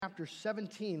Chapter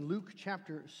 17, Luke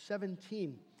chapter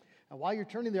 17. And while you're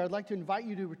turning there, I'd like to invite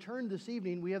you to return this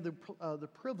evening. We have the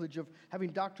privilege of having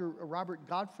Dr. Robert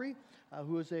Godfrey,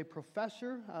 who is a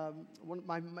professor, one of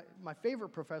my favorite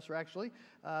professor actually,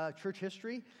 church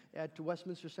history at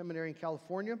Westminster Seminary in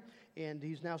California. And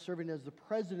he's now serving as the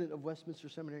president of Westminster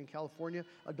Seminary in California.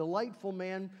 A delightful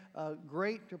man,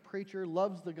 great preacher,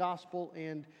 loves the gospel,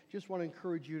 and just want to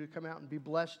encourage you to come out and be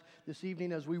blessed this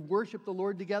evening as we worship the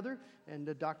Lord together.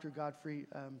 And Dr. Godfrey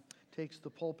takes the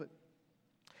pulpit.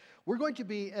 We're going to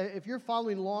be, if you're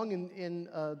following along in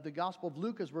the Gospel of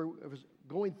Luke as we're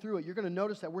going through it, you're going to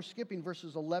notice that we're skipping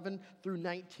verses 11 through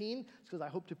 19. It's because I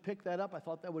hope to pick that up. I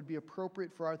thought that would be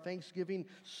appropriate for our Thanksgiving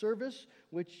service,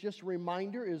 which, just a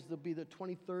reminder, will be the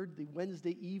 23rd, the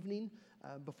Wednesday evening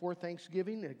before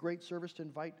Thanksgiving. A great service to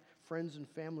invite friends and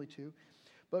family to.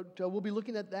 But we'll be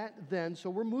looking at that then. So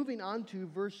we're moving on to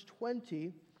verse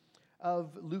 20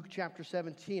 of Luke chapter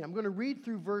 17. I'm going to read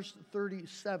through verse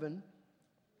 37.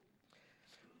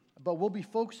 But we'll be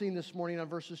focusing this morning on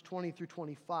verses 20 through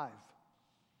 25.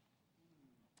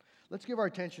 Let's give our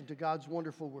attention to God's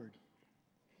wonderful word.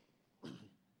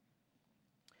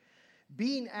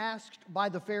 Being asked by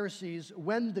the Pharisees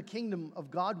when the kingdom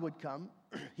of God would come,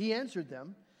 he answered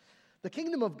them, "The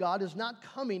kingdom of God is not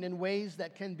coming in ways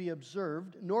that can be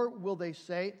observed, nor will they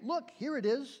say, 'Look, here it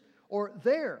is,' or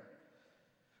 'there.'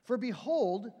 For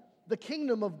behold, the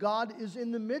kingdom of God is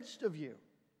in the midst of you."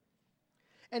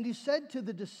 And he said to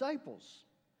the disciples,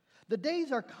 "The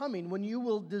days are coming when you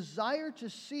will desire to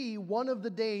see one of the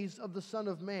days of the Son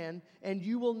of Man, and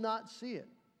you will not see it.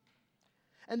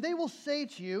 And they will say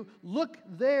to you, 'Look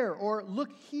there,' or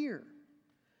 'Look here.'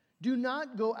 Do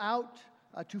not go out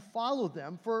to follow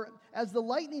them, for as the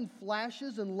lightning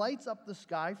flashes and lights up the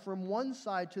sky from one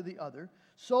side to the other,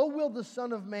 so will the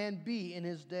Son of Man be in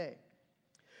his day.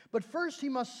 But first he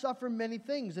must suffer many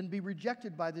things and be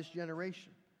rejected by this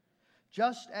generation.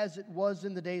 Just as it was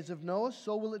in the days of Noah,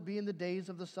 so will it be in the days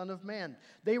of the Son of Man.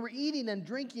 They were eating and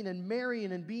drinking and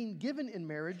marrying and being given in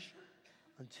marriage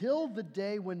until the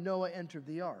day when Noah entered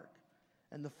the ark,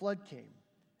 and the flood came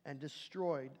and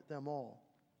destroyed them all.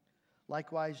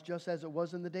 Likewise, just as it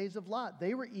was in the days of Lot,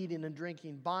 they were eating and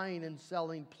drinking, buying and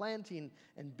selling, planting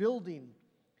and building.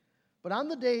 But on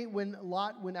the day when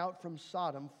Lot went out from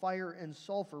Sodom, fire and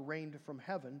sulfur rained from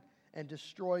heaven and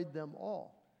destroyed them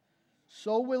all.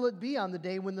 So will it be on the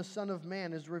day when the Son of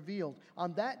Man is revealed.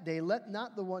 On that day, let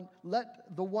the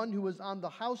one who is on the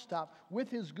housetop with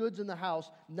his goods in the house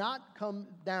not come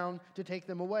down to take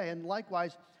them away. And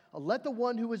likewise, let the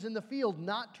one who is in the field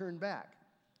not turn back.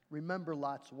 Remember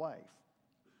Lot's wife.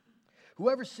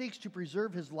 Whoever seeks to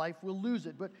preserve his life will lose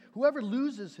it, but whoever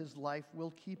loses his life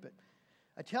will keep it.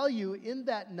 I tell you, in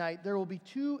that night there will be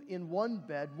two in one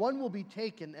bed. One will be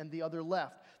taken and the other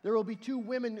left. There will be two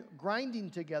women grinding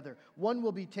together. One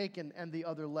will be taken and the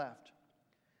other left."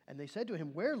 And they said to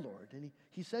him, "Where, Lord?" And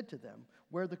he said to them,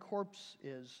 "Where the corpse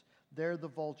is, there the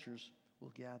vultures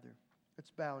will gather." Let's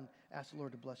bow and ask the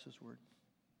Lord to bless his word.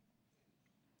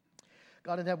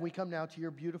 God in heaven, we come now to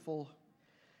your beautiful,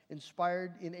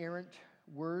 inspired, inerrant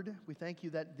word. We thank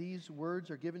you that these words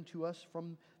are given to us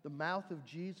from the mouth of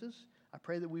Jesus. I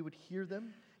pray that we would hear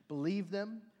them, believe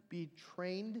them, be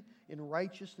trained in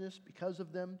righteousness because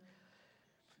of them.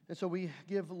 And so we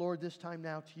give, Lord, this time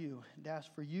now to you and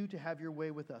ask for you to have your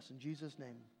way with us. In Jesus'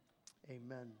 name,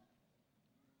 amen.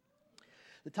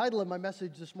 The title of my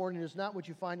message this morning is not what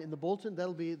you find in the bulletin.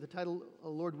 That'll be the title,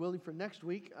 Lord willing, for next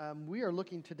week. We are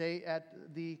looking today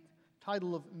at the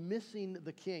title of Missing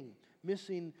the King.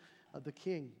 Missing the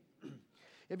King.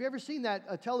 Have you ever seen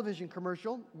that television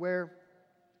commercial where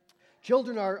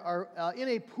children are in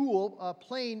a pool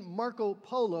playing Marco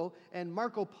Polo, and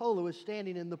Marco Polo is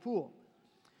standing in the pool?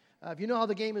 If you know how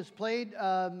the game is played,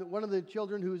 one of the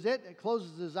children who's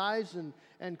closes his eyes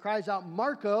and cries out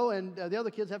Marco, and the other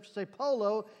kids have to say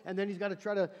Polo, and then he's got to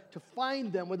try to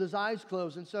find them with his eyes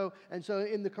closed. And so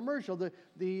in the commercial, the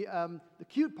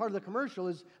cute part of the commercial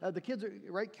is the kids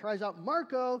cries out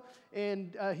Marco,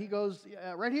 and he goes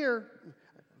right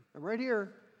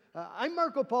here, I'm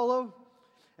Marco Polo.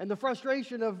 And the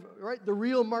frustration of the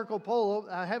real Marco Polo,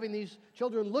 having these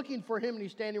children looking for him, and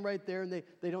he's standing right there, and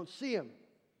they don't see him.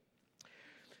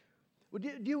 Well,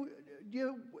 do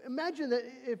you imagine that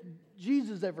if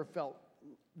Jesus ever felt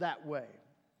that way?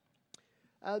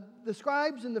 The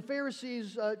scribes and the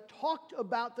Pharisees talked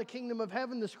about the kingdom of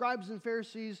heaven. The scribes and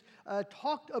Pharisees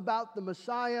talked about the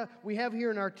Messiah. We have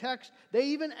here in our text, they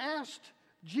even asked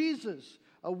Jesus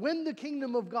when the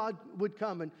kingdom of God would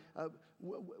come, and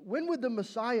when would the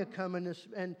Messiah come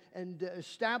and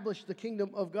establish the kingdom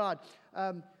of God?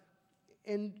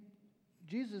 And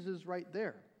Jesus is right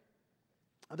there.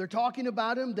 They're talking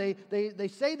about him. They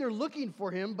say they're looking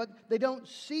for him, but they don't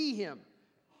see him.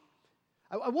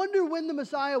 I wonder when the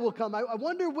Messiah will come. I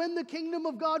wonder when the kingdom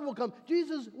of God will come.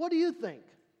 Jesus, what do you think?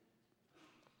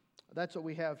 That's what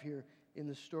we have here in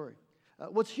this story.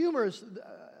 What's humorous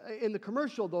in the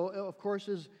commercial, though, of course,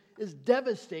 is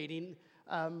devastating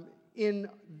in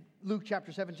Luke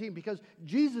chapter 17, because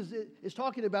Jesus is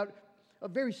talking about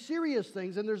very serious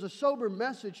things, and there's a sober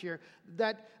message here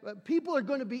that people are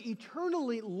going to be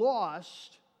eternally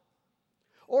lost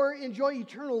or enjoy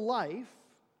eternal life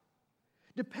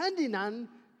depending on,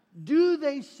 do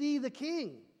they see the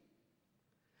King?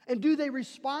 And do they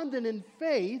respond in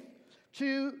faith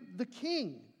to the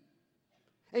King?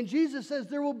 And Jesus says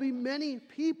there will be many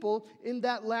people in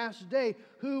that last day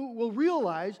who will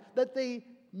realize that they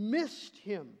missed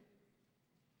him.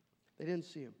 They didn't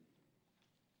see him.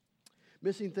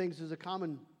 Missing things is a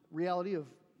common reality of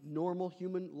normal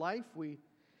human life. We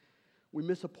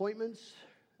miss appointments.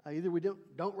 Either we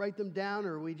don't write them down,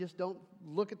 or we just don't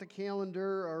look at the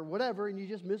calendar or whatever, and you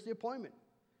just miss the appointment.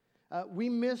 We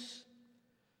miss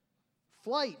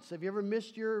flights. Have you ever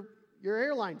missed your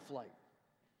airline flight?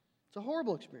 It's a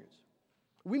horrible experience.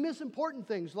 We miss important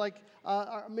things like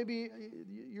maybe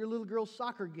your little girl's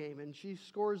soccer game, and she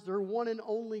scores her one and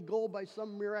only goal by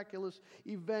some miraculous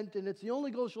event, and it's the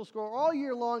only goal she'll score all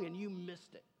year long, and you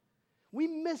missed it. We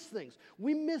miss things.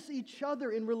 We miss each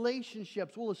other in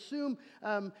relationships. We'll assume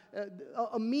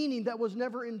a meaning that was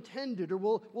never intended, or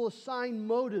we'll assign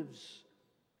motives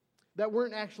that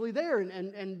weren't actually there,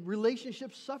 and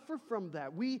relationships suffer from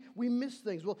that. We miss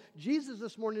things. Well, Jesus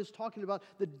this morning is talking about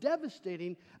the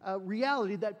devastating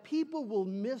reality that people will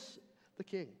miss the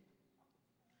King,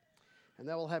 and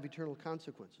that will have eternal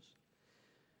consequences.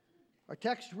 Our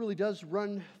text really does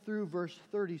run through verse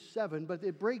 37, but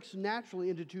it breaks naturally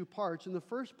into two parts. In the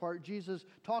first part, Jesus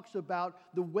talks about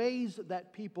the ways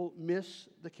that people miss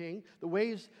the King, the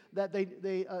ways that they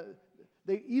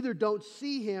either don't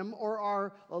see him or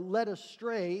are led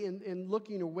astray in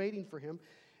looking or waiting for him.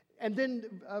 And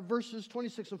then verses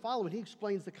 26 and following, he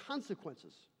explains the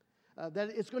consequences.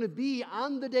 That it's going to be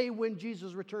on the day when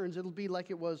Jesus returns. It'll be like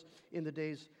it was in the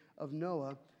days of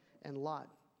Noah and Lot.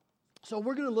 So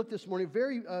we're going to look this morning,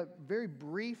 very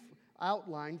brief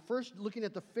outline. First, looking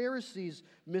at the Pharisees'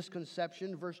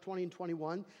 misconception, verse 20 and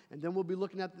 21. And then we'll be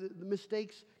looking at the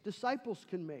mistakes disciples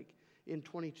can make in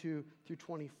 22 through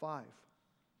 25. So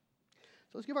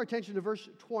let's give our attention to verse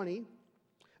 20.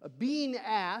 Being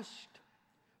asked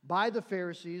by the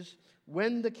Pharisees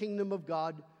when the kingdom of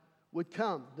God would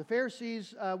come. The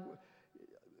Pharisees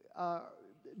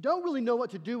don't really know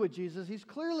what to do with Jesus. He's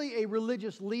clearly a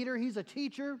religious leader. He's a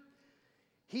teacher.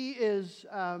 He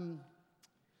doesn't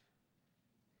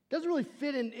really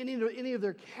fit in any of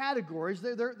their categories.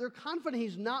 They're confident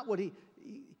he's not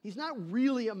he's not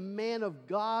really a man of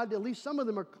God. At least some of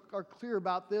them are clear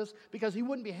about this, because he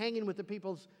wouldn't be hanging with the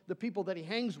people that he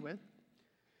hangs with.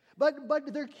 But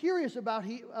they're curious about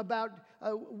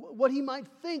what he might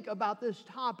think about this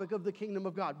topic of the kingdom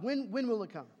of God. When will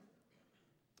it come?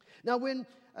 Now, when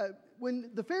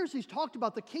the Pharisees talked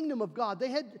about the kingdom of God, they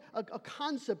had a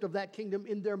concept of that kingdom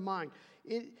in their mind.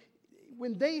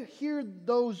 When they hear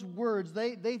those words,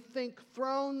 they think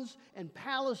thrones and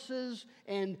palaces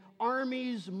and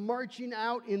armies marching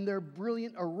out in their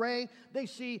brilliant array. They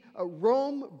see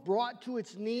Rome brought to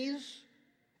its knees,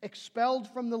 expelled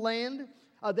from the land.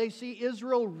 They see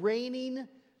Israel reigning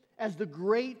as the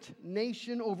great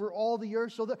nation over all the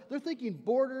earth. So they're thinking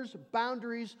borders,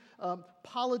 boundaries,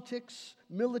 politics,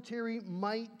 military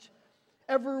might,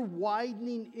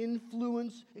 ever-widening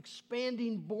influence,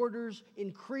 expanding borders,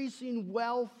 increasing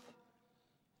wealth.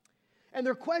 And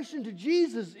their question to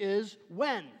Jesus is,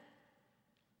 when?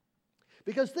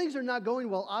 Because things are not going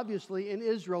well, obviously, in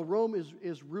Israel. Rome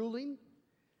is ruling.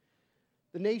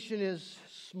 The nation is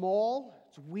small,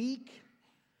 it's weak,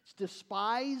 it's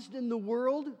despised in the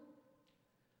world.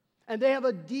 And they have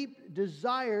a deep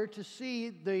desire to see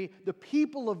the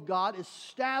people of God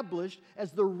established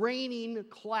as the reigning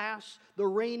class, the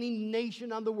reigning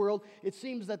nation on the world. It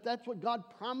seems that that's what God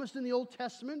promised in the Old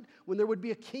Testament, when there would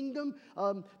be a kingdom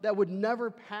that would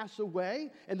never pass away,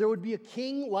 and there would be a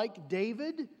king like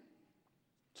David.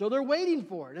 So they're waiting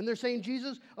for it, and they're saying,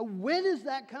 Jesus, when is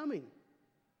that coming?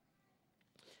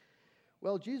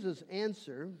 Well, Jesus'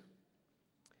 answer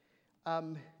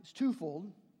is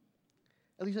twofold.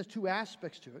 At least has two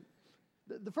aspects to it.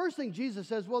 The first thing Jesus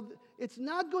says, well, it's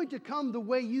not going to come the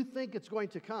way you think it's going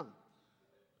to come.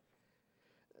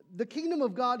 The kingdom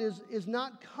of God is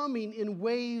not coming in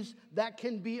ways that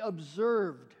can be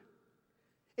observed.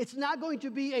 It's not going to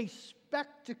be a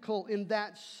spectacle in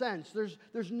that sense.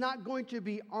 There's not going to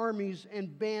be armies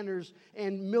and banners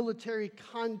and military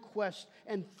conquest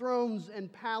and thrones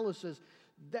and palaces.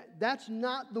 That's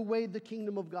not the way the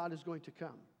kingdom of God is going to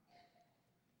come.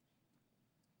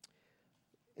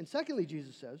 And secondly,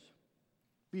 Jesus says,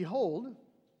 behold,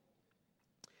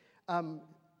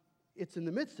 it's in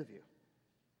the midst of you.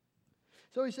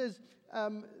 So he says,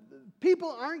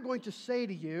 people aren't going to say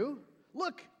to you,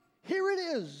 look, here it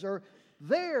is, or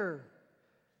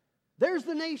there's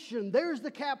the nation, there's the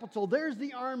capital, there's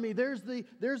the army, there's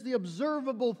the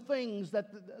observable things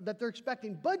that they're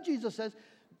expecting. But Jesus says,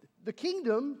 the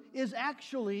kingdom is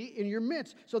actually in your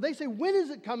midst. So they say, when is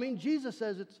it coming? Jesus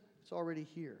says, it's already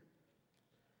here.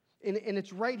 And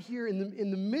it's right here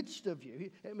in the midst of you.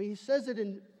 I mean, he says it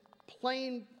in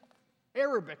plain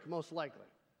Arabic, most likely.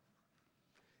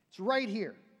 It's right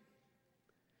here.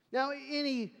 Now,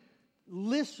 any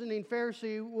listening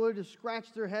Pharisee would have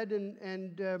scratched their head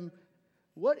and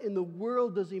what in the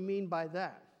world does he mean by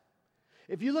that?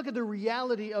 If you look at the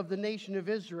reality of the nation of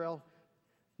Israel,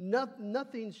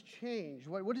 nothing's changed.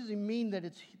 What does he mean that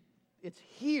it's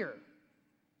here?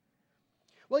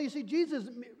 Well, you see, Jesus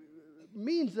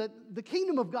means that the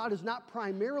kingdom of God is not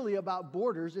primarily about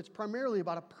borders. It's primarily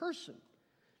about a person.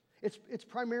 It's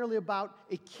primarily about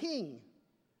a king.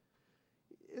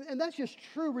 And that's just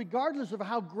true regardless of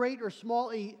how great or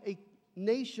small a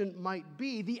nation might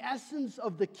be. The essence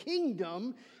of the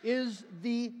kingdom is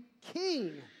the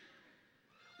king.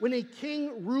 When a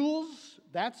king rules,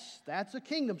 that's a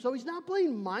kingdom. So he's not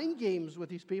playing mind games with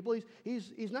these people.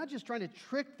 He's not just trying to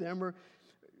trick them or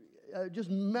just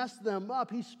mess them up.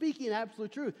 He's speaking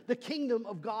absolute truth. The kingdom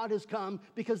of God has come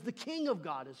because the King of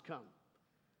God has come.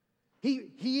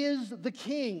 He is the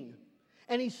king,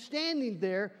 and he's standing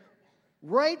there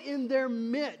right in their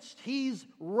midst. He's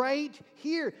right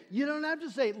here. You don't have to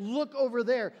say, look over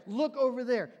there, look over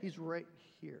there. He's right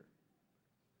here.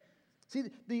 See,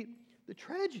 the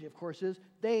tragedy, of course, is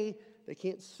they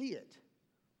can't see it.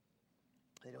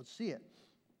 They don't see it.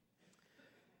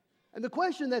 And the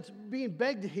question that's being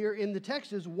begged here in the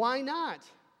text is, why not?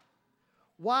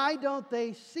 Why don't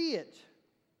they see it?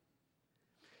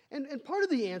 And part of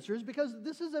the answer is because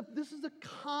this is a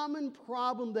common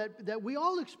problem that we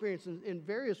all experience in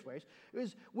various ways.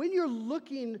 Is when you're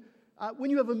looking, when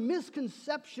you have a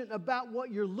misconception about what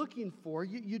you're looking for,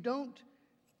 you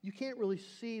can't really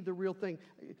see the real thing.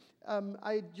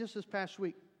 I just this past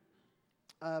week,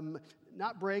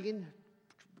 not bragging,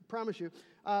 promise you,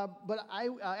 but I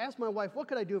asked my wife, what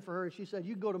could I do for her? And she said,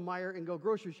 you go to Meijer and go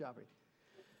grocery shopping.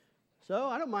 So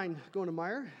I don't mind going to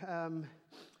Meijer.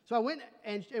 So I went,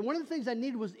 and one of the things I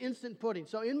needed was instant pudding.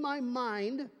 So in my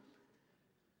mind,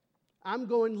 I'm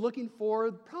going looking for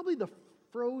probably the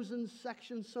frozen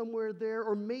section somewhere there,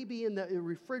 or maybe in the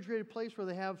refrigerated place where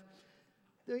they have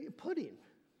the pudding.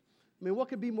 I mean, what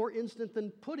could be more instant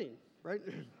than pudding, right?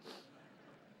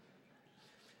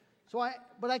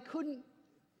 But I couldn't,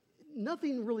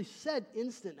 nothing really said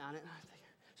instant on it.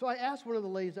 So I asked one of the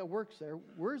ladies that works there,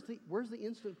 where's the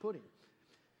instant pudding?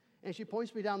 And she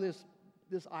points me down this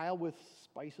aisle with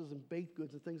spices and baked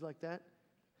goods and things like that.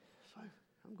 So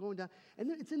I'm going down, and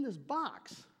then it's in this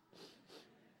box.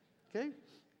 Okay?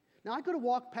 Now, I could have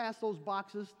walked past those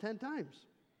boxes 10 times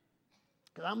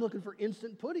because I'm looking for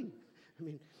instant pudding. I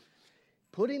mean,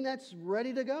 pudding that's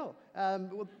ready to go. I'm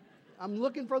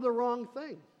looking for the wrong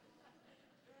thing.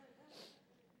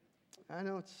 I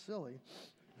know it's silly.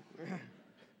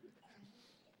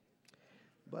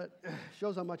 But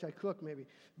shows how much I cook, maybe.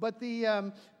 But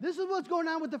this is what's going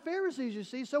on with the Pharisees, you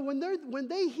see. So when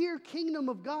they hear kingdom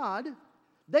of God,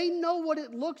 they know what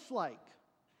it looks like.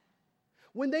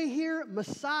 When they hear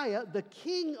Messiah, the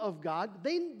King of God,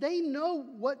 they know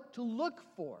what to look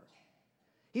for.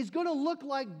 He's going to look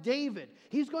like David.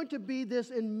 He's going to be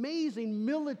this amazing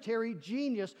military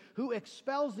genius who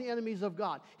expels the enemies of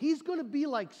God. He's going to be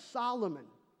like Solomon.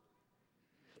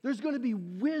 There's going to be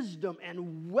wisdom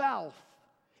and wealth,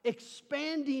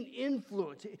 expanding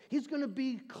influence. He's going to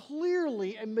be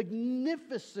clearly a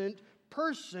magnificent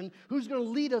person who's going to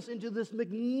lead us into this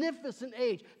magnificent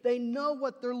age. They know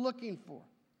what they're looking for.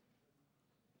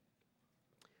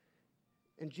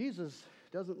 And Jesus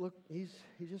doesn't look, he's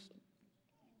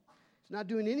not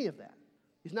doing any of that.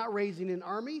 He's not raising an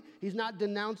army. He's not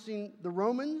denouncing the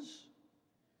Romans.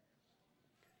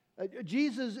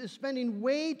 Jesus is spending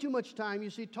way too much time, you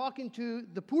see, talking to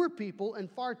the poor people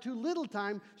and far too little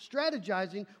time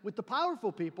strategizing with the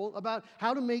powerful people about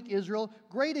how to make Israel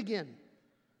great again.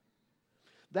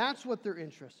 That's what they're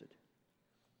interested.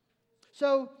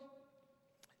 So,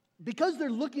 because they're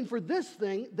looking for this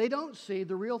thing, they don't see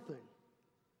the real thing.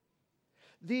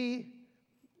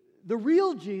 The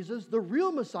real Jesus, the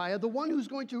real Messiah, the one who's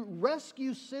going to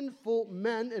rescue sinful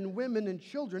men and women and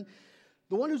children,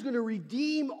 the one who's going to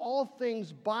redeem all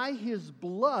things by his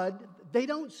blood, they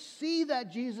don't see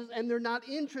that Jesus, and they're not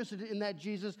interested in that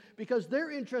Jesus because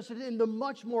they're interested in the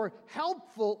much more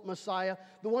helpful Messiah,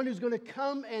 the one who's going to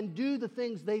come and do the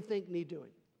things they think need doing.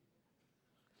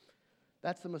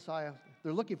 That's the Messiah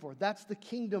they're looking for. That's the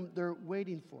kingdom they're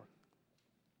waiting for.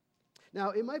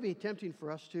 Now, it might be tempting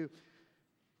for us to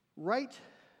write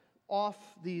off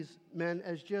these men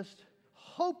as just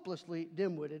hopelessly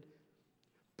dim-witted,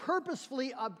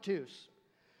 purposefully obtuse.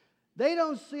 They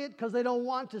don't see it because they don't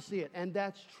want to see it, and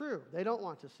that's true. They don't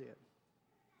want to see it.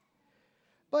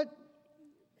 But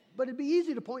it'd be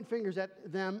easy to point fingers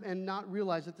at them and not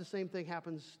realize that the same thing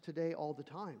happens today all the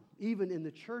time. Even in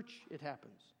the church, it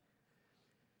happens.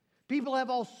 People have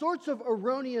all sorts of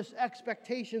erroneous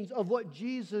expectations of what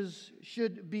Jesus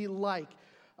should be like,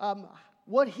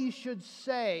 what he should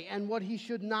say and what he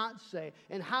should not say,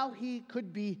 and how he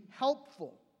could be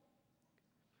helpful.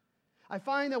 I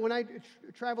find that when I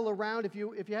travel around, if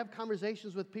you have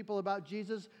conversations with people about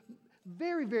Jesus,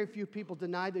 very, very few people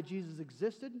deny that Jesus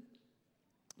existed.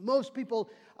 Most people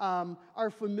are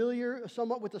familiar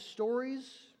somewhat with the stories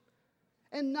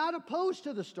and not opposed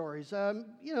to the stories.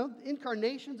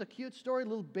 Incarnation's a cute story,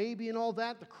 little baby and all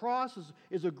that. The cross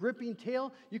is a gripping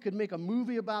tale. You could make a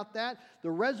movie about that.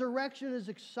 The resurrection is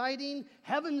exciting.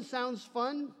 Heaven sounds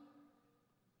fun.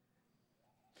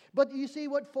 But you see,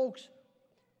 what folks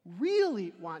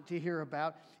really want to hear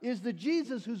about is the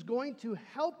Jesus who's going to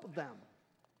help them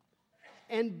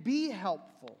and be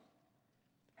helpful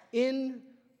in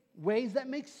ways that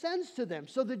make sense to them.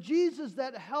 So the Jesus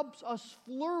that helps us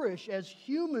flourish as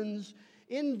humans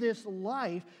in this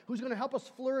life, who's going to help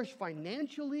us flourish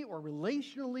financially or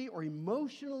relationally or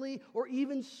emotionally or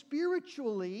even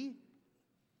spiritually,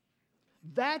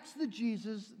 that's the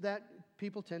Jesus that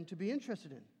people tend to be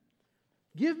interested in.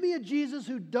 Give me a Jesus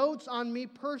who dotes on me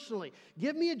personally.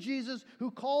 Give me a Jesus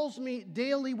who calls me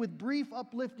daily with brief,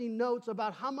 uplifting notes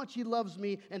about how much he loves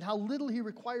me and how little he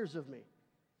requires of me.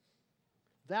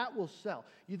 That will sell.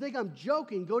 You think I'm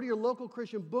joking? Go to your local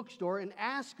Christian bookstore and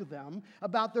ask them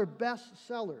about their best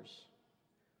sellers.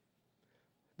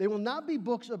 They will not be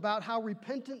books about how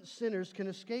repentant sinners can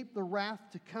escape the wrath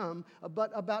to come,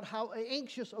 but about how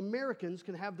anxious Americans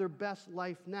can have their best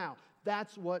life now.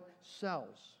 That's what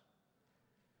sells.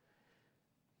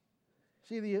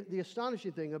 See, the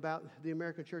astonishing thing about the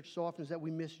American church so often is that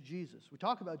we miss Jesus. We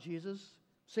talk about Jesus,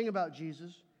 sing about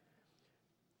Jesus,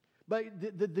 but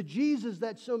the Jesus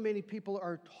that so many people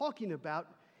are talking about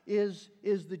is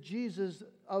the Jesus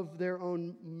of their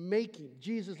own making,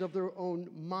 Jesus of their own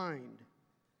mind.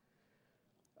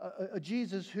 A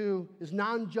Jesus who is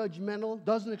non-judgmental,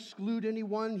 doesn't exclude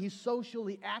anyone. He's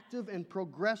socially active and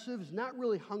progressive. Is not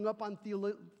really hung up on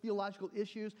theological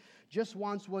issues. Just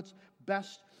wants what's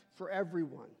best for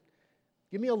everyone.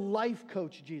 Give me a life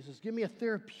coach, Jesus. Give me a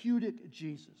therapeutic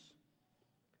Jesus.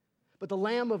 But the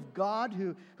Lamb of God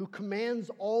who commands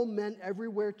all men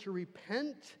everywhere to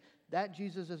repent, that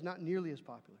Jesus is not nearly as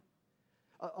popular.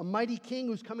 A mighty king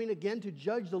who's coming again to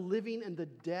judge the living and the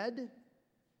dead.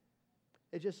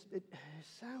 It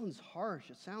sounds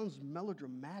harsh. It sounds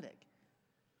melodramatic.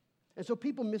 And so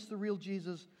people miss the real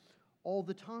Jesus all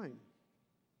the time.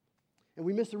 And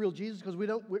we miss the real Jesus because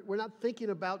we're not thinking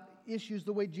about issues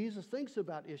the way Jesus thinks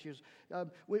about issues.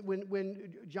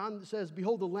 When John says,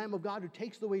 "Behold the Lamb of God who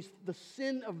takes away the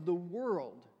sin of the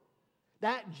world,"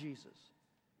 that Jesus.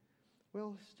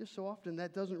 Well, it's just so often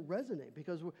that doesn't resonate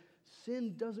because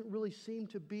sin doesn't really seem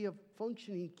to be a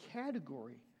functioning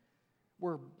category.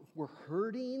 We're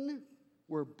hurting,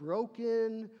 we're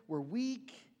broken, we're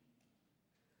weak.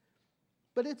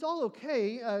 But it's all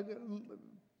okay,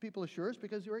 people assure us,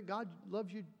 because God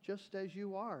loves you just as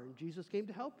you are, and Jesus came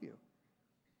to help you.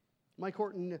 Mike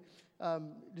Horton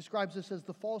describes this as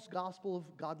the false gospel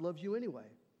of God loves you anyway.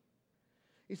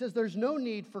 He says there's no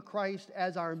need for Christ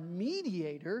as our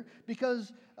mediator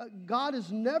because God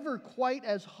is never quite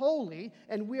as holy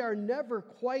and we are never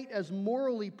quite as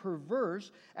morally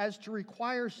perverse as to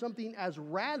require something as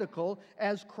radical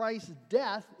as Christ's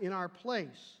death in our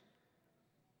place.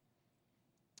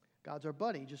 God's our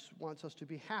buddy. He just wants us to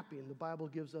be happy, and the Bible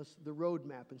gives us the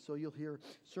roadmap. And so you'll hear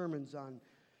sermons on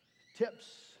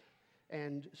tips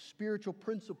and spiritual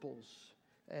principles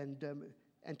and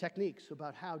techniques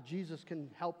about how Jesus can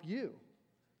help you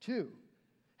to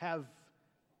have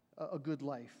a good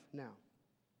life now.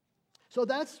 So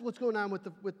that's what's going on with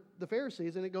the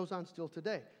Pharisees, and it goes on still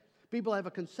today. People have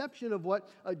a conception of what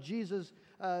Jesus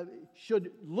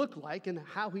should look like and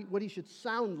what he should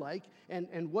sound like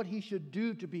and what he should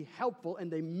do to be helpful,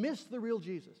 and they miss the real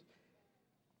Jesus.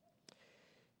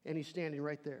 And he's standing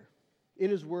right there in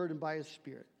his word and by his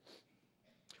Spirit.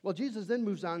 Well, Jesus then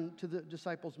moves on to the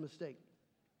disciples' mistake.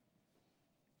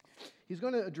 He's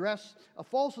going to address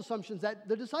false assumptions that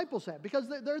the disciples had, because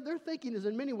their thinking is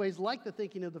in many ways like the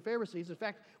thinking of the Pharisees. In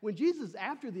fact, when Jesus,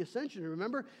 after the ascension,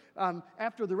 remember,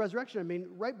 after the resurrection,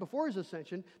 right before his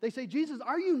ascension, they say, Jesus,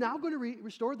 are you now going to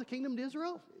restore the kingdom to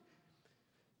Israel?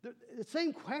 The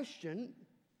same question.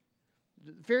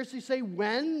 The Pharisees say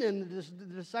when, and the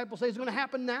disciples say it's going to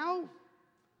happen now.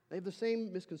 They have the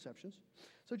same misconceptions.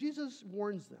 So Jesus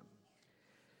warns them.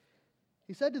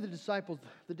 He said to the disciples,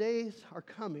 the days are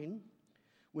coming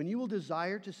when you will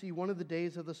desire to see one of the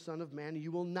days of the Son of Man, and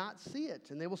you will not see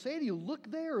it. And they will say to you,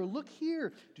 look there or look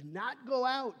here. Do not go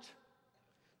out.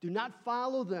 Do not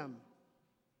follow them.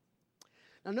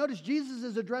 Now notice Jesus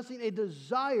is addressing a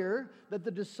desire that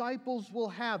the disciples will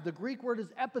have. The Greek word is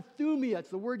epithumia. It's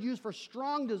the word used for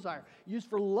strong desire, used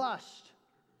for lust.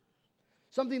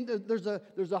 Something, there's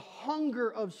a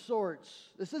hunger of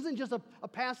sorts. This isn't just a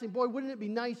passing, boy, wouldn't it be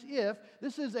nice if.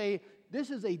 This is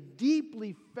a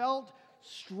deeply felt,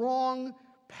 strong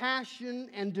passion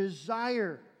and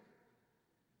desire.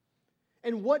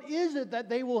 And what is it that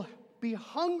they will be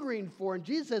hungering for? And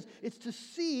Jesus says it's to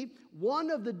see one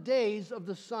of the days of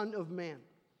the Son of Man.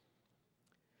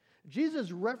 Jesus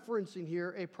is referencing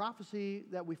here a prophecy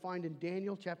that we find in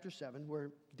Daniel chapter 7,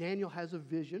 where Daniel has a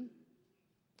vision.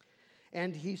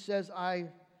 And he says, I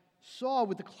saw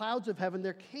with the clouds of heaven,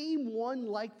 there came one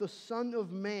like the Son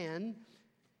of Man,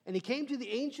 and he came to the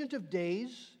Ancient of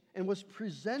Days and was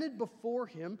presented before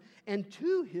him, and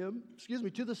to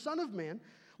the Son of Man,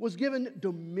 was given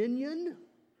dominion,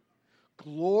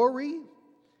 glory,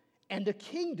 and a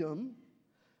kingdom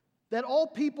that all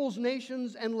peoples,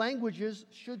 nations, and languages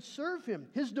should serve him.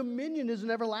 His dominion is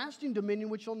an everlasting dominion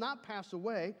which shall not pass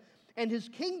away, and his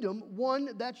kingdom,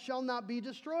 one that shall not be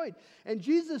destroyed. And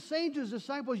Jesus is saying to his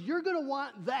disciples, you're going to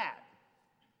want that.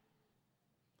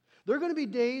 There are going to be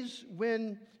days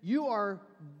when you are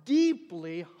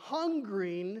deeply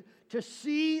hungering to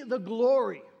see the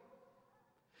glory,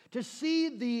 to see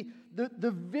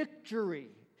the victory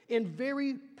in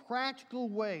very practical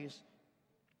ways,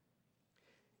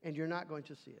 and you're not going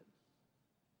to see it.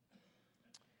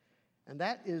 And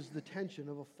that is the tension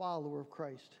of a follower of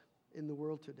Christ in the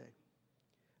world today.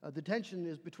 The tension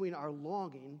is between our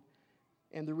longing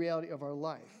and the reality of our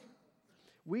life.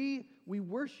 We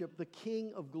worship the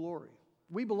King of glory.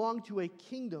 We belong to a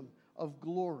kingdom of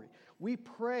glory. We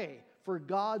pray for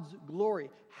God's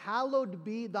glory. Hallowed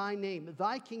be thy name.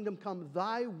 Thy kingdom come.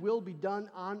 Thy will be done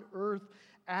on earth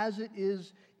as it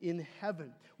is in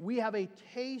heaven. We have a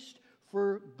taste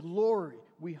for glory.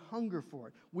 We hunger for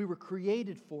it. We were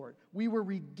created for it. We were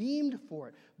redeemed for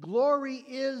it. Glory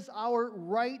is our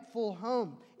rightful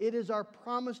home. It is our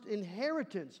promised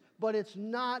inheritance, but it's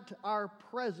not our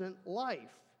present life.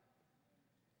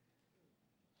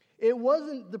 It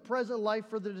wasn't the present life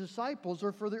for the disciples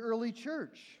or for the early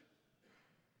church.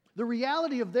 The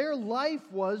reality of their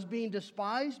life was being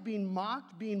despised, being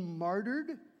mocked, being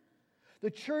martyred. The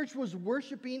church was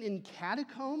worshiping in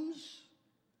catacombs.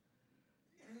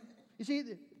 You see,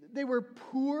 they were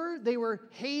poor. They were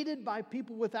hated by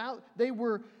people without. They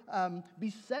were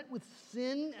beset with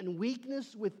sin and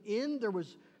weakness within. There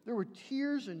were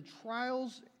tears and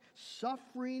trials,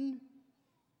 suffering.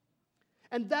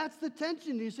 And that's the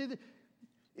tension. You see,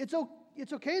 it's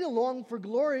okay to long for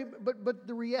glory, but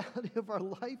the reality of our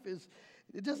life is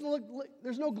it doesn't look like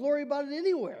there's no glory about it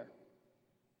anywhere.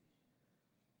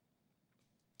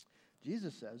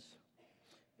 Jesus says,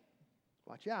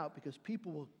 watch out, because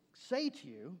people will say to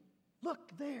you, look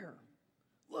there,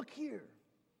 look here.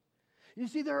 You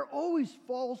see, there are always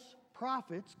false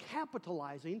prophets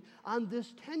capitalizing on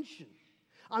this tension,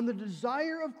 on the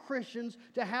desire of Christians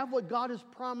to have what God has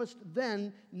promised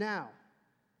then, now.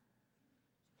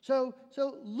 So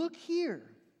look here,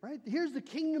 right? Here's the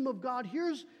kingdom of God.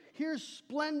 Here's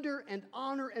splendor and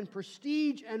honor and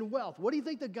prestige and wealth. What do you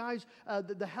think the guys,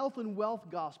 the health and wealth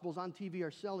gospels on TV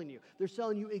are selling you? They're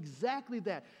selling you exactly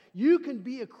that. You can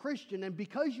be a Christian, and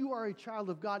because you are a child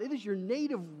of God, it is your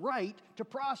native right to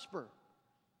prosper.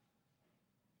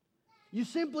 You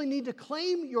simply need to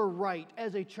claim your right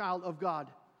as a child of God.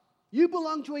 You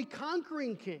belong to a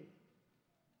conquering king.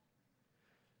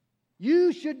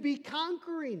 You should be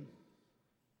conquering.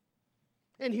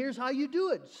 And here's how you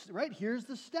do it, right? Here's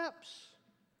the steps.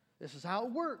 This is how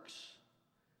it works.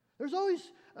 There's always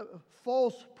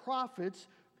false prophets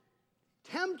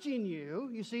tempting you,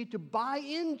 you see, to buy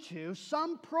into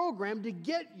some program to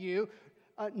get you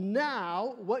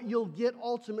now what you'll get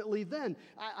ultimately then.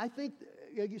 I think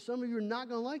some of you are not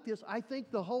going to like this. I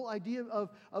think the whole idea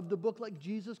of the book like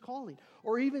Jesus Calling,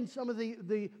 or even some of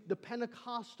the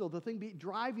Pentecostal, the thing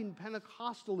driving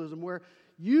Pentecostalism, where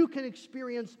you can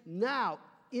experience now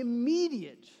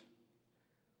immediate,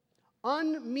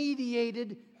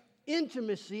 unmediated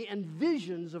intimacy and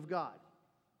visions of God.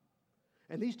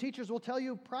 And these teachers will tell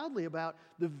you proudly about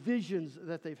the visions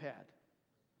that they've had.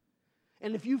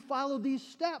 And if you follow these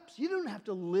steps, you don't have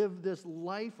to live this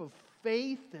life of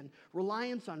faith and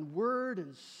reliance on word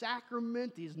and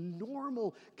sacrament, these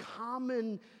normal,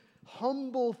 common,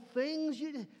 humble things.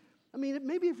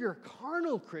 Maybe if you're a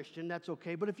carnal Christian, that's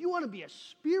okay. But if you want to be a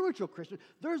spiritual Christian,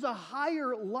 there's a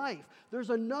higher life. There's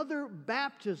another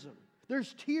baptism.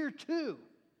 There's tier 2.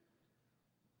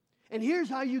 And here's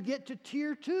how you get to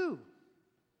tier 2.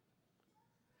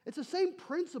 It's the same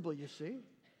principle, you see.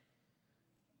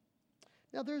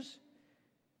 Now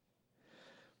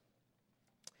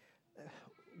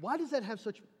why does that have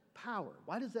such power?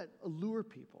 Why does that allure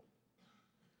people?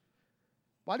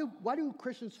 Why do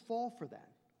Christians fall for that?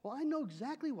 Well, I know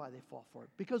exactly why they fall for it.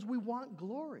 Because we want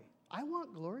glory. I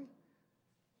want glory.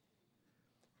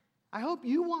 I hope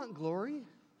you want glory.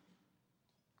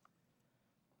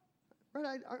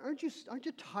 Right? Aren't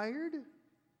you tired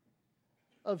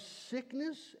of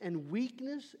sickness and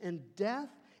weakness and death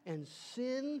and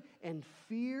sin and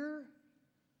fear?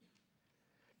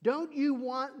 Don't you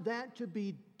want that to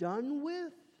be done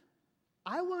with?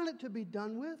 I want it to be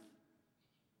done with.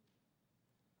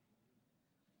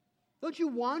 Don't you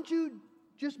want to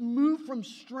just move from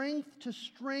strength to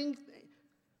strength?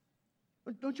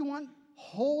 Don't you want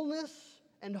wholeness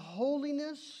and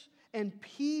holiness and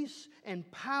peace and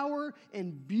power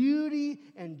and beauty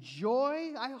and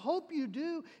joy? I hope you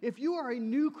do. If you are a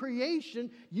new creation,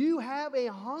 you have a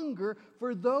hunger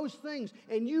for those things,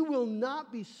 and you will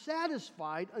not be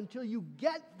satisfied until you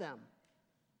get them.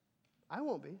 I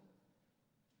won't be.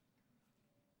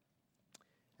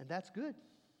 And that's good.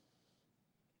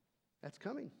 That's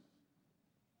coming.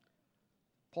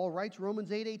 Paul writes, Romans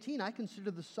 8:18, I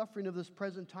consider the suffering of this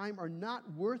present time are not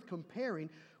worth comparing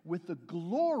with the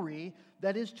glory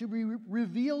that is to be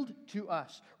revealed to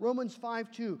us. Romans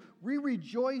 5:2, we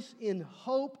rejoice in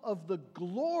hope of the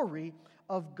glory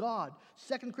of God.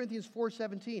 2 Corinthians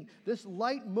 4:17, this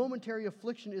light momentary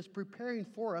affliction is preparing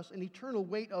for us an eternal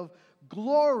weight of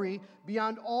glory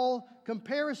beyond all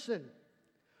comparison.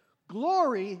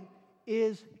 Glory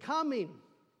is coming.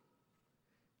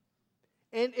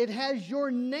 And it has your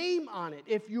name on it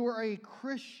if you are a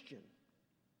Christian.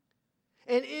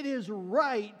 And it is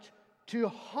right to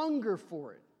hunger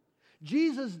for it.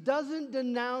 Jesus doesn't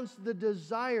denounce the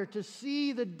desire to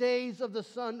see the days of the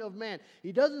Son of Man.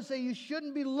 He doesn't say you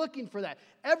shouldn't be looking for that.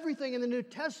 Everything in the New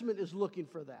Testament is looking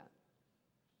for that.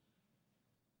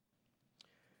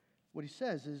 What he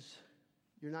says is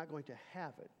you're not going to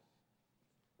have it.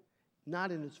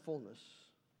 Not in its fullness.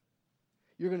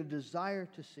 You're going to desire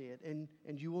to see it, and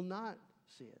you will not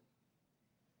see it.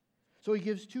 So he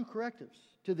gives two correctives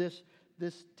to this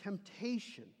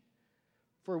temptation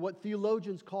for what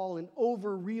theologians call an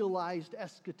over-realized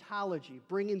eschatology,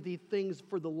 bringing the things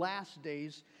for the last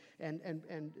days and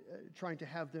trying to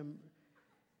have them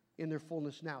in their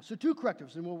fullness now. So two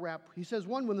correctives, and we'll wrap. He says,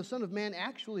 one, when the Son of Man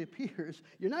actually appears,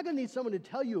 you're not going to need someone to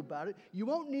tell you about it. You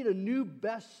won't need a new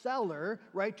bestseller,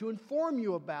 right, to inform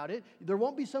you about it. There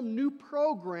won't be some new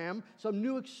program, some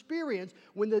new experience.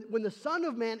 When the Son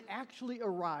of Man actually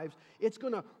arrives, it's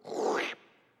going to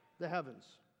the heavens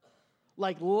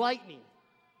like lightning.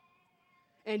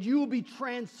 And you will be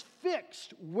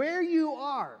transfixed where you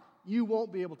are. You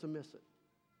won't be able to miss it.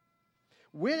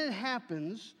 When it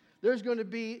happens, there's going to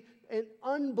be an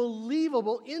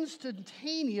unbelievable,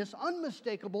 instantaneous,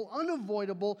 unmistakable,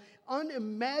 unavoidable,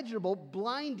 unimaginable,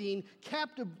 blinding,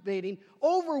 captivating,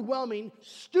 overwhelming,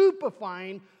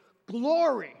 stupefying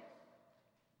glory.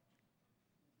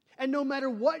 And no matter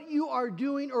what you are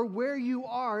doing or where you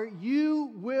are,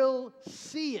 you will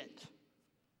see it.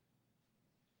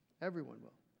 Everyone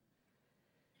will.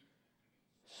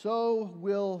 So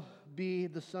will be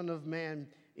the Son of Man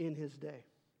in his day.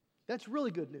 That's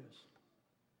really good news.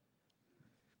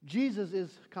 Jesus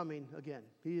is coming again.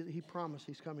 He promised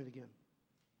he's coming again.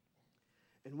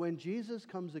 And when Jesus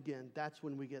comes again, that's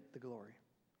when we get the glory.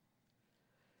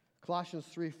 Colossians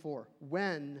 3:4.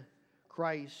 When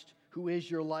Christ, who is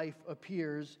your life,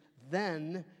 appears,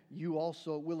 then you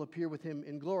also will appear with him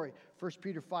in glory. 1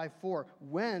 Peter 5:4.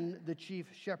 When the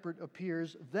chief shepherd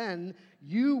appears, then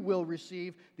you will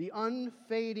receive the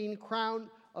unfading crown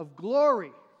of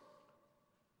glory.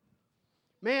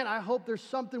 Man, I hope there's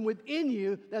something within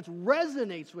you that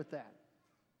resonates with that.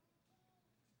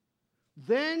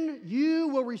 Then you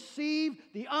will receive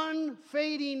the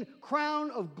unfading crown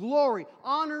of glory,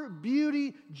 honor,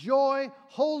 beauty, joy,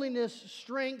 holiness,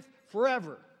 strength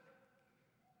forever.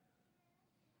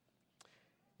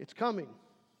 It's coming,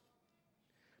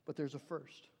 but there's a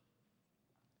first.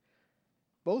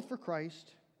 Both for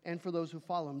Christ and for those who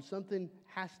follow him, something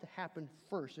has to happen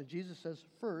first. And Jesus says,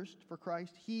 first, for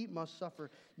Christ, he must suffer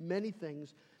many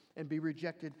things and be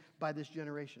rejected by this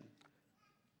generation.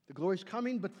 The glory's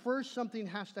coming, but first something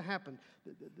has to happen.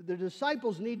 The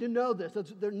disciples need to know this.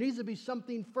 There needs to be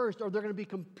something first, or they're going to be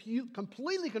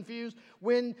completely confused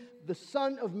when the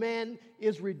Son of Man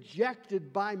is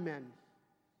rejected by men.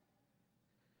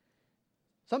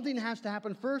 Something has to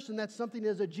happen first, and that something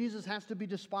is that Jesus has to be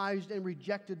despised and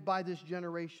rejected by this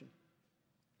generation.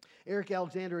 Eric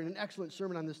Alexander, in an excellent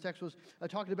sermon on this text, was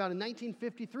talking about in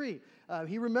 1953.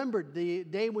 He remembered the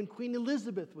day when Queen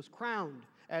Elizabeth was crowned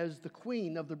as the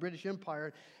Queen of the British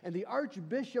Empire, and the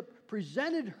Archbishop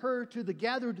presented her to the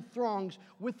gathered throngs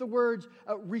with the words,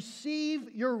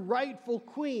 "Receive your rightful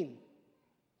Queen."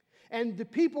 And the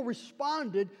people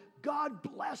responded, "God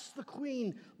bless the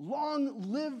Queen, long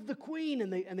live the Queen,"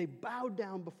 and they bowed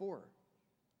down before her.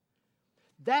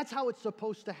 That's how it's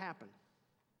supposed to happen.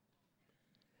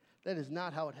 That is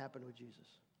not how it happened with Jesus.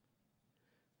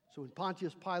 So when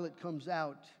Pontius Pilate comes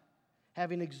out,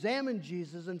 having examined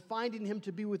Jesus and finding him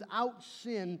to be without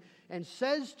sin, and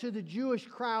says to the Jewish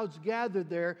crowds gathered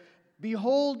there,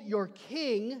 "Behold your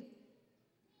king,"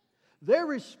 their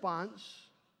response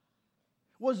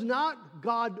was not,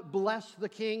 "God bless the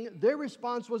king." Their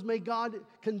response was, "May God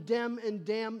condemn and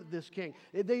damn this king."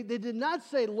 They did not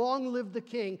say, "Long live the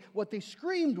king." What they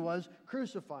screamed was,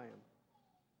 "Crucify him.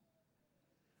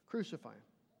 Crucify him."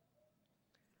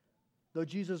 Though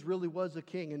Jesus really was a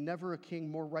king, and never a king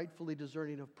more rightfully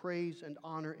deserving of praise and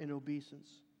honor and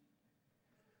obeisance,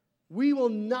 we will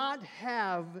not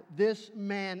have this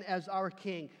man as our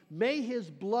king. May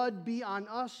his blood be on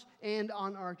us and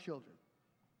on our children.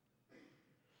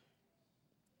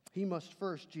 He must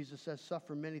first, Jesus says,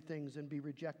 suffer many things and be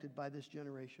rejected by this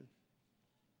generation.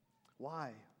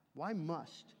 Why? Why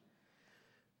must?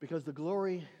 Because the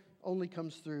glory only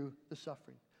comes through the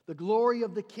suffering. The glory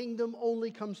of the kingdom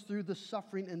only comes through the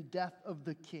suffering and death of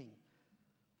the king.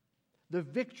 The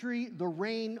victory, the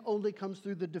reign, only comes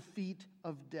through the defeat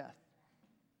of death.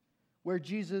 Where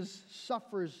Jesus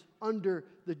suffers under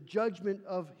the judgment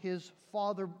of his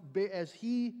Father, as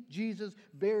he, Jesus,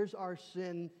 bears our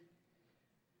sin,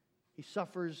 he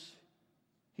suffers,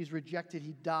 he's rejected,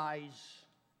 he dies.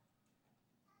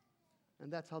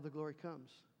 And that's how the glory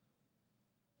comes.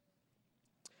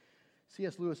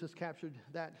 C.S. Lewis has captured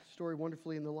that story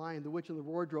wonderfully in The Lion, the Witch, and the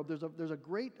Wardrobe. There's a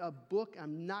great book,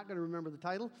 I'm not going to remember the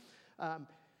title,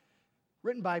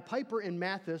 written by Piper and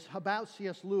Mathis about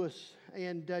C.S. Lewis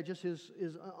and just his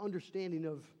understanding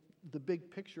of the big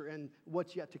picture and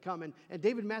what's yet to come. And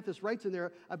David Mathis writes in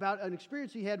there about an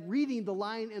experience he had reading The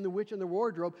Lion and the Witch and the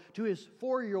Wardrobe to his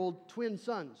 4-year-old twin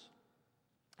sons.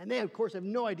 And they, of course, have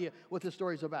no idea what this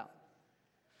story is about.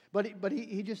 But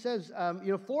he just says,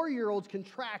 4-year-olds can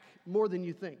track more than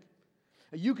you think.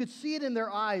 You could see it in their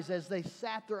eyes as they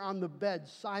sat there on the bed,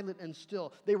 silent and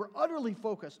still. They were utterly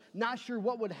focused, not sure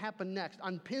what would happen next,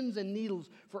 on pins and needles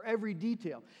for every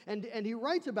detail. And he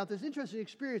writes about this interesting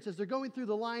experience as they're going through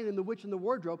The Lion and the Witch and the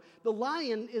Wardrobe. The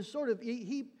lion is sort of,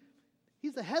 he's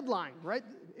the headline, right?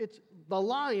 It's The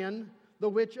Lion, the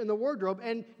Witch, and the Wardrobe.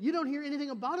 And you don't hear anything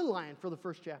about a lion for the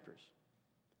first chapters.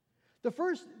 The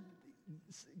first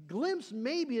glimpse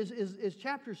maybe is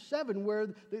chapter 7, where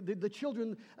the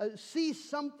children see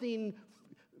something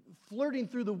flirting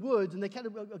through the woods, and they kind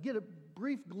of get a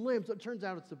brief glimpse. It turns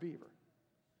out it's a beaver.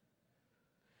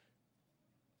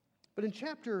 But in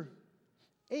chapter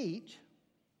 8,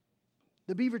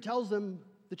 the beaver tells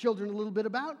the children a little bit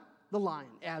about the lion,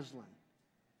 Aslan.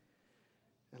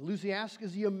 And Lucy asks,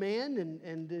 "Is he a man?"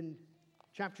 And in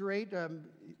chapter 8,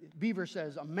 beaver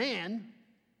says, "A man?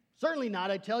 Certainly not,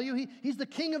 I tell you. He's the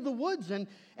king of the woods and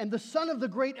the son of the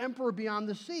great emperor beyond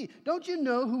the sea. Don't you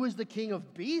know who is the king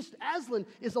of beasts? Aslan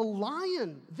is a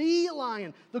lion,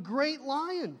 the great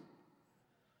lion."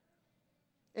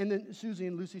 And then Susie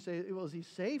and Lucy say, "Well, is he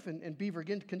safe?" And Beaver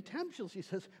again contemptuously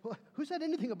says, "Well, who said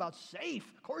anything about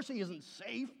safe? Of course he isn't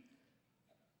safe.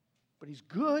 But he's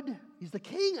good. He's the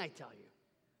king, I tell you."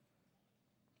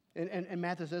 And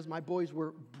Mathis says, "My boys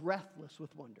were breathless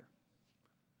with wonder."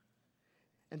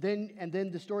 And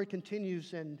then the story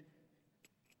continues, and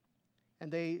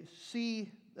they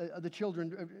see the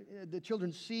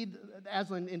children see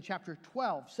Aslan in chapter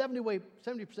 12,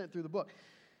 70% through the book.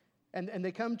 And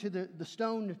they come to the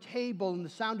stone table, and the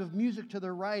sound of music to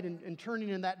their right, and turning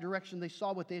in that direction, they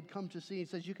saw what they had come to see. He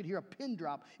says, you could hear a pin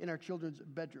drop in our children's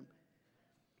bedroom.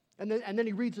 And then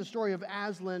he reads the story of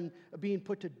Aslan being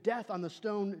put to death on the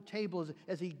stone table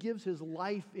as he gives his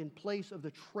life in place of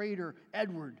the traitor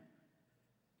Edward.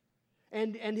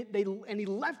 And he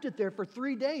left it there for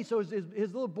 3 days. So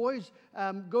his little boys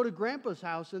go to Grandpa's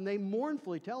house, and they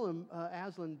mournfully tell him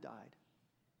Aslan died.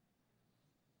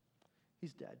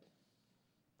 He's dead.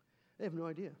 They have no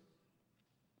idea.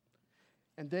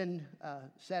 And then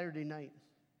Saturday night,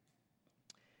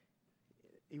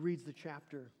 he reads the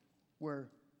chapter where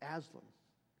Aslan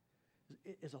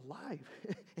is alive.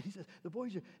 And he says, the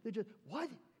boys they're just, what?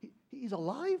 He's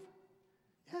alive?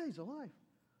 Yeah, he's alive.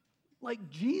 Like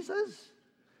Jesus?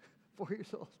 4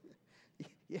 years old.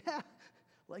 Yeah,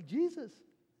 like Jesus.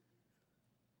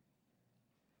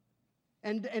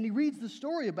 And he reads the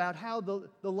story about how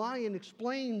the lion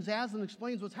explains, Aslan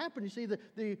explains what's happened. You see,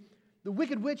 the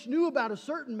wicked witch knew about a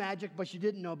certain magic, but she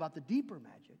didn't know about the deeper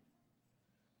magic.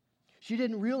 She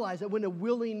didn't realize that when a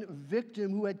willing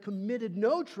victim who had committed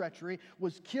no treachery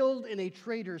was killed in a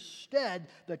traitor's stead,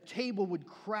 the table would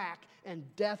crack and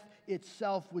death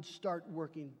itself would start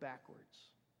working backwards.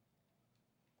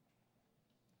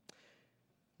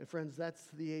 And friends, that's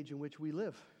the age in which we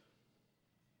live.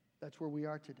 That's where we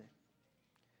are today.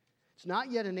 It's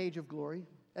not yet an age of glory.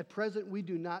 At present, we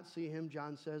do not see him,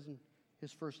 John says in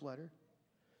his first letter.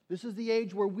 This is the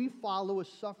age where we follow a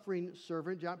suffering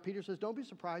servant. Peter says, don't be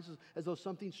surprised as though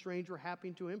something strange were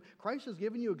happening to him. Christ has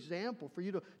given you example for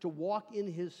you to walk in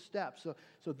his steps.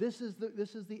 So this is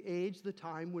the age, the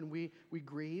time when we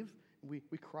grieve, we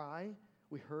cry,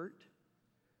 we hurt,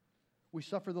 we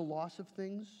suffer the loss of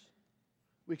things,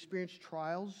 we experience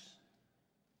trials.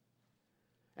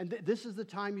 And this is the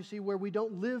time, you see, where we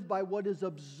don't live by what is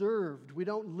observed. We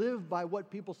don't live by what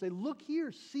people say, look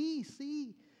here,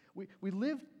 see. We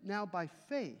live now by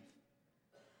faith.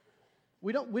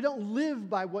 We don't live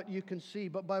by what you can see,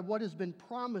 but by what has been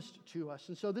promised to us.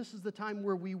 And so this is the time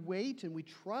where we wait and we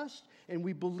trust and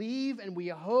we believe and we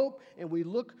hope and we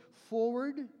look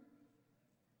forward.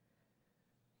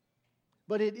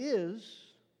 But it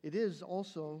is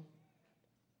also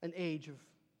an age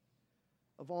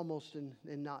of almost and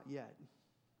not yet.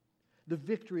 The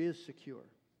victory is secure.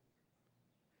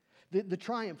 The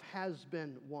triumph has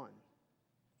been won.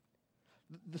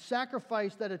 The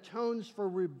sacrifice that atones for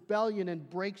rebellion and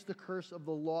breaks the curse of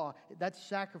the law, that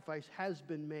sacrifice has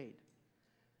been made.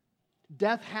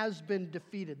 Death has been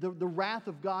defeated. The wrath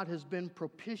of God has been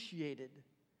propitiated.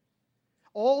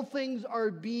 All things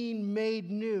are being made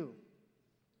new.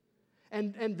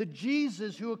 And the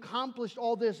Jesus who accomplished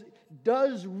all this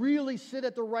does really sit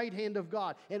at the right hand of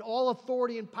God. And all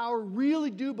authority and power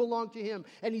really do belong to him.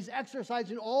 And he's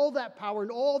exercising all that power and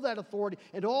all that authority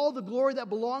and all the glory that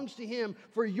belongs to him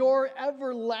for your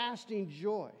everlasting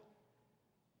joy.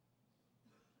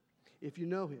 If you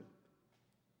know him,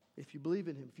 if you believe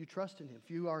in him, if you trust in him,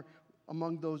 if you are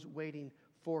among those waiting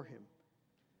for him.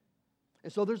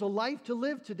 And so there's a life to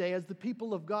live today as the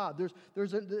people of God.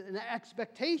 There's an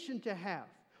expectation to have.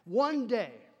 One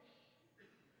day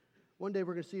we're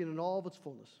going to see it in all of its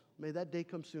fullness. May that day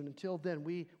come soon. Until then,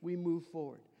 we move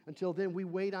forward. Until then, we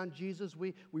wait on Jesus.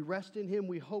 We rest in him.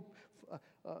 We hope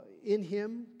in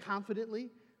him confidently.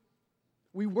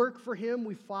 We work for him.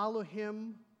 We follow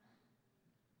him.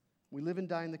 We live and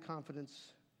die in the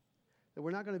confidence that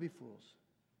we're not going to be fools.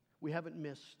 We haven't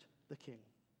missed the King.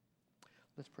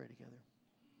 Let's pray together.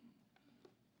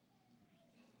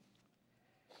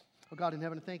 Oh God in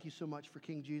heaven, I thank you so much for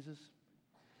King Jesus.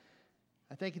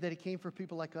 I thank you that he came for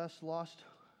people like us, lost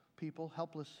people,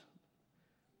 helpless.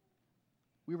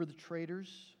 We were the traitors,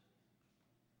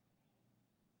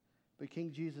 but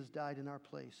King Jesus died in our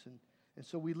place. And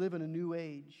so we live in a new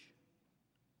age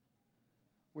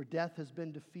where death has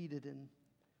been defeated and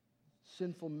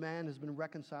sinful man has been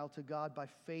reconciled to God by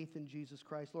faith in Jesus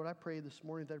Christ. Lord, I pray this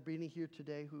morning that there are many here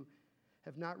today who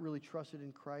have not really trusted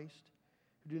in Christ,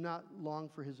 who do not long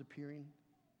for his appearing.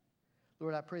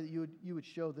 Lord, I pray that you would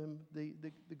show them the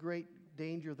great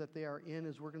danger that they are in,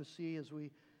 as we're going to see as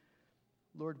we,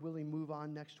 Lord willing, move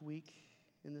on next week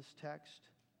in this text.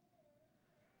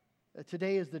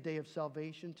 Today is the day of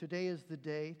salvation. Today is the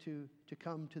day to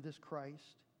come to this Christ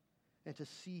and to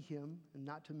see him and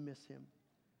not to miss him.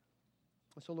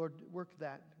 And so, Lord, work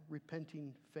that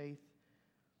repenting faith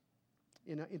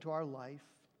into our life.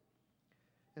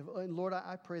 And Lord,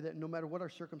 I pray that no matter what our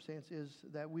circumstance is,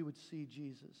 that we would see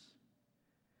Jesus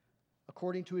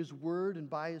according to his word and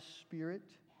by his Spirit,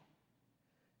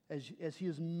 as he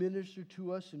has ministered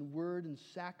to us in word and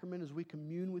sacrament, as we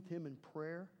commune with him in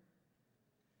prayer.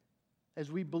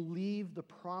 as we believe the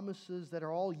promises that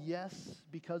are all yes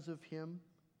because of Him,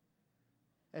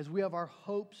 as we have our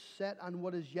hopes set on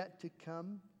what is yet to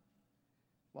come,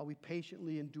 while we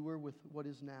patiently endure with what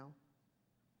is now.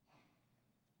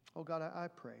 Oh God, I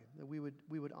pray that we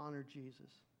would honor Jesus,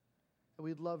 that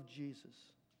we'd love Jesus,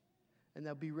 and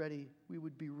that we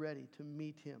would be ready to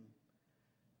meet Him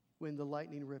when the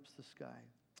lightning rips the sky.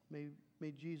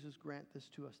 May Jesus grant this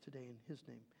to us today in His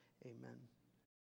name. Amen.